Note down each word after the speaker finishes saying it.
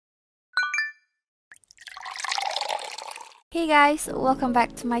Hey guys, welcome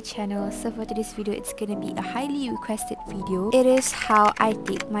back to my channel. So for today's video, it's gonna be a highly requested video. It is how I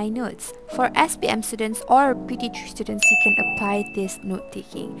take my notes. For SPM students or pt3 students, you can apply this note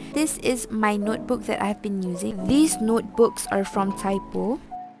taking. This is my notebook that I've been using. These notebooks are from Typo.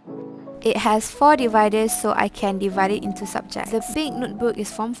 It has 4 dividers, so I can divide it into subjects. The pink notebook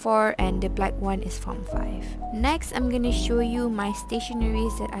is Form 4 and the black one is Form 5. Next, I'm gonna show you my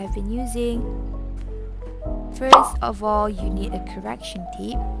stationeries that I've been using. First of all, you need a correction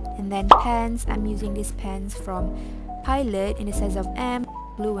tape, and then pens. I'm using these pens from Pilot in the size of M,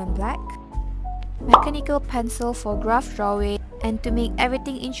 blue and black. Mechanical pencil for graph drawing, and to make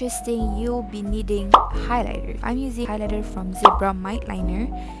everything interesting, you'll be needing highlighter. I'm using highlighter from Zebra Might Liner.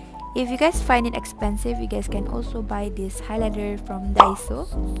 If you guys find it expensive, you guys can also buy this highlighter from Daiso.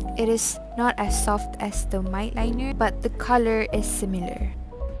 It is not as soft as the Might Liner, but the color is similar.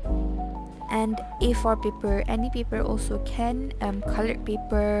 And A4 paper, any paper also can, colored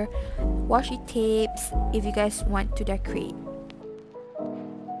paper, washi tapes if you guys want to decorate.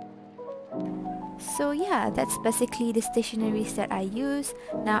 So yeah, that's basically the stationeries that I use.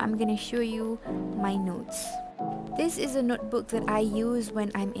 Now I'm gonna show you my notes. This is a notebook that I use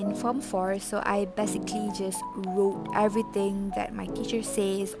when I'm in Form 4, so I basically just wrote everything that my teacher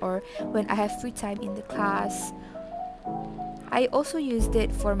says or when I have free time in the class. I also used it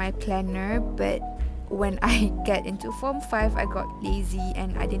for my planner, but when I get into Form 5, I got lazy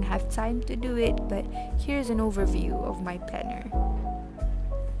and I didn't have time to do it. But here's an overview of my planner.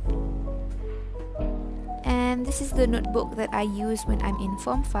 And this is the notebook that I use when I'm in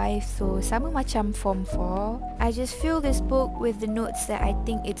Form 5, so sama macam Form 4. I just fill this book with the notes that I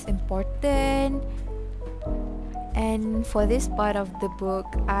think it's important. And for this part of the book,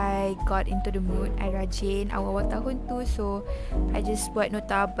 I got into the mood. I rajin awal-awal tahun tu, so I just buat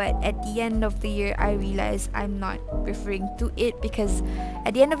nota. But at the end of the year, I realized I'm not referring to it because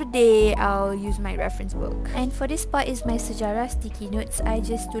at the end of the day, I'll use my reference book. And for this part is my sejarah sticky notes. I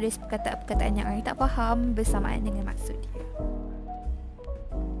just tulis perkataan-perkataan yang I tak faham bersamaan dengan maksud dia.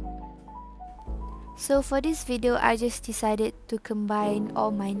 So for this video, I just decided to combine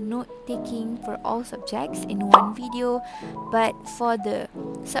all my note taking for all subjects in one video. But for the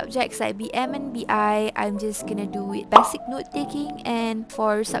subjects like BM and BI, I'm just gonna do it basic note taking. And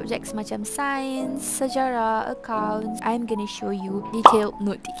for subjects macam science, sejarah, accounts, I'm gonna show you detailed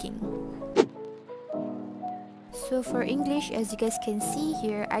note taking. So for English, as you guys can see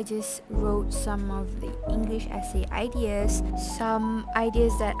here, I just wrote some of the English essay ideas, some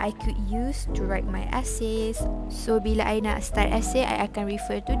ideas that I could use to write my essays. So bila I nak start essay, I akan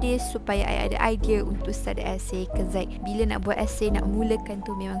refer to this supaya I ada idea untuk start the essay. Cause like bila nak buat essay, nak mulakan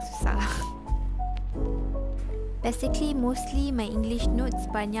tu memang susah. Basically, mostly my English notes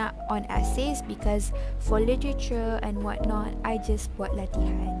banyak on essays because for literature and whatnot, I just buat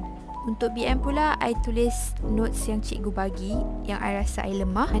latihan. Untuk BM pula, I tulis notes yang cikgu bagi yang I rasa I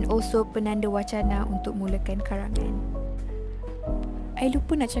lemah, and also penanda wacana untuk mulakan karangan. I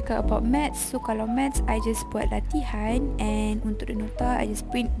lupa nak cakap about maths, so kalau maths, I just buat latihan, and untuk the nota, I just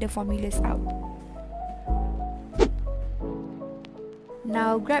print the formulas out.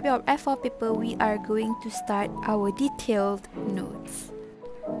 Now grab your A4 paper, we are going to start our detailed notes.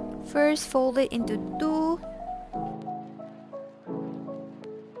 First, fold it into 2.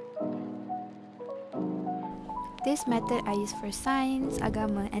 This method I use for science,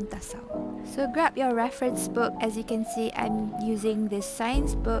 agama and tasawuf. So grab your reference book. As you can see, I'm using this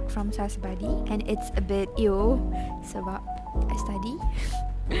science book from Sasbadi, and it's a bit ew sebab I study.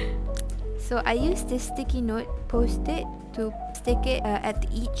 So I use this sticky note post-it to stick it at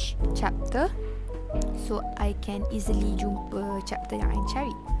each chapter, so I can easily jumpa chapter yang I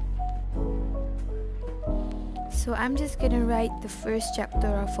cari. So I'm just gonna write the first chapter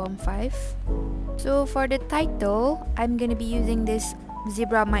of Form 5. So for the title, I'm gonna be using this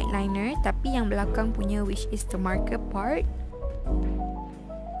Zebra Might Liner, tapi yang belakang punya, which is the marker part.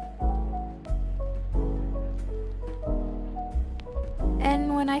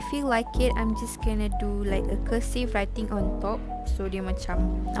 And when I feel like it, I'm just gonna do like a cursive writing on top, so dia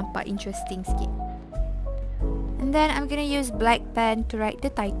macam nampak interesting sikit. And then I'm gonna use black pen to write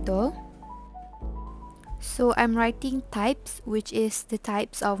the title. So I'm writing types, which is the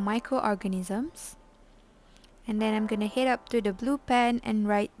types of microorganisms. And then I'm gonna head up to the blue pen and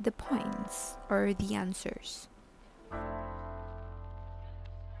write the points or the answers.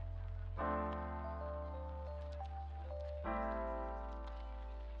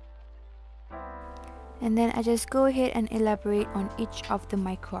 And then I just go ahead and elaborate on each of the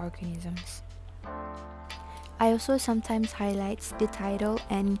microorganisms. I also sometimes highlights the title,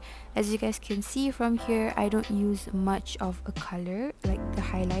 and as you guys can see from here, I don't use much of a color like the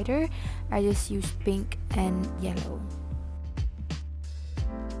highlighter. I just use pink and yellow.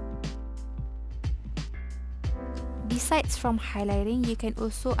 Besides from highlighting, you can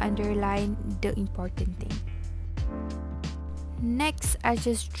also underline the important thing. Next, I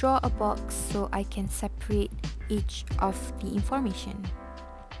just draw a box so I can separate each of the information.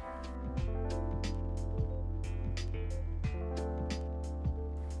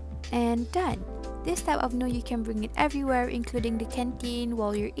 And done! This type of note you can bring it everywhere, including the canteen,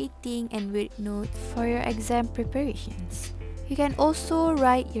 while you're eating, and with notes for your exam preparations. You can also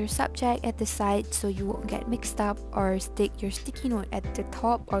write your subject at the side so you won't get mixed up, or stick your sticky note at the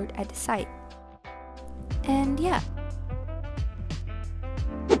top or at the side. And yeah.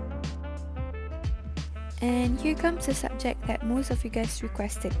 And here comes the subject that most of you guys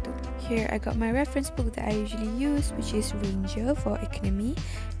requested to. Here I got my reference book that I usually use, which is Ranger for economy.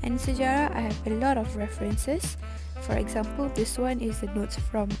 And sejarah, I have a lot of references. For example, this one is the notes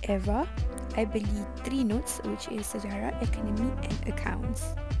from Eva. I beli 3 notes, which is sejarah, economy and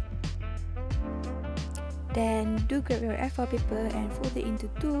accounts. Then do grab your A4 paper and fold it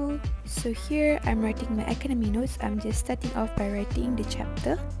into 2. So here I'm writing my economy notes. I'm just starting off by writing the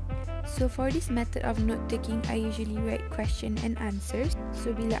chapter. So for this method of note taking, I usually write question and answers.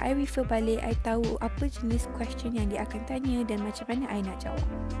 So bila I refer balik, I tahu apa jenis question yang dia akan tanya dan macam mana I nak jawab.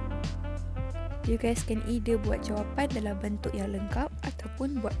 You guys can either buat jawapan dalam bentuk yang lengkap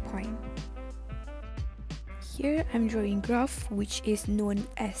ataupun buat point. Here I'm drawing graph, which is known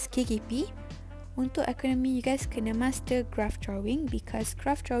as KKP. Untuk ekonomi, you guys kena master graph drawing because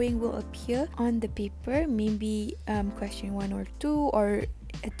graph drawing will appear on the paper, maybe question 1 or 2 or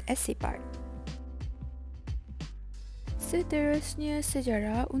at the essay part. Seterusnya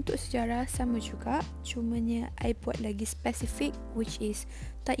sejarah. Untuk sejarah sama juga, cumanya I buat lagi spesifik, which is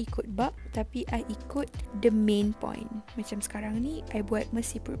tak ikut bab tapi I ikut the main point. Macam sekarang ni I buat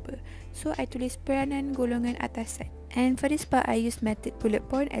Mesir Purba, so I tulis peranan golongan atasan. And for this part I use method bullet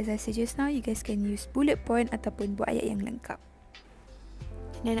point. As I said just now, you guys can use bullet point ataupun buat ayat yang lengkap.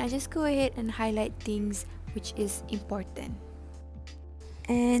 And then I just go ahead and highlight things which is important.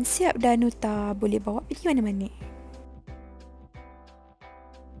 And siap dah nota, boleh bawa pergi mana-mana.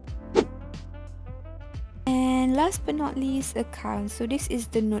 And last but not least, accounts. So this is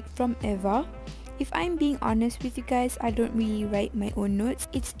the note from Eva. If I'm being honest with you guys, I don't really write my own notes.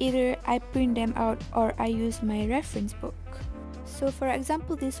 It's either I print them out or I use my reference book. So for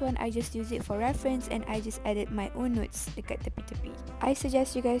example, this one I just use it for reference and I just added my own notes dekat tepi-tepi. I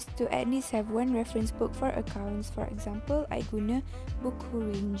suggest you guys to at least have one reference book for accounts. For example, I guna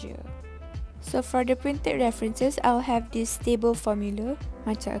buku Ranger. So for the printed references, I'll have this table formula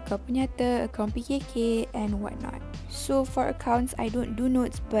macam akaun penyata, akaun PKK and whatnot. So for accounts, I don't do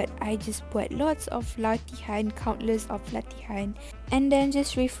notes but I just buat lots of latihan, countless of latihan, and then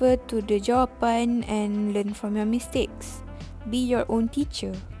just refer to the jawapan and learn from your mistakes. Be your own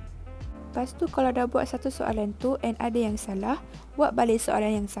teacher. Lepas tu kalau dah buat satu soalan tu and ada yang salah, buat balik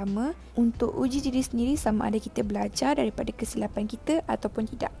soalan yang sama untuk uji diri sendiri sama ada kita belajar daripada kesilapan kita ataupun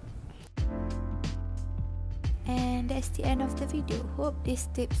tidak. And that's the end of the video. Hope these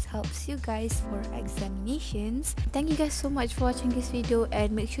tips helps you guys for examinations. Thank you guys so much for watching this video,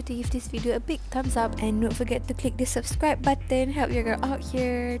 and make sure to give this video a big thumbs up and don't forget to click the subscribe button. Help your girl out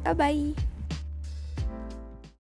here. Bye bye.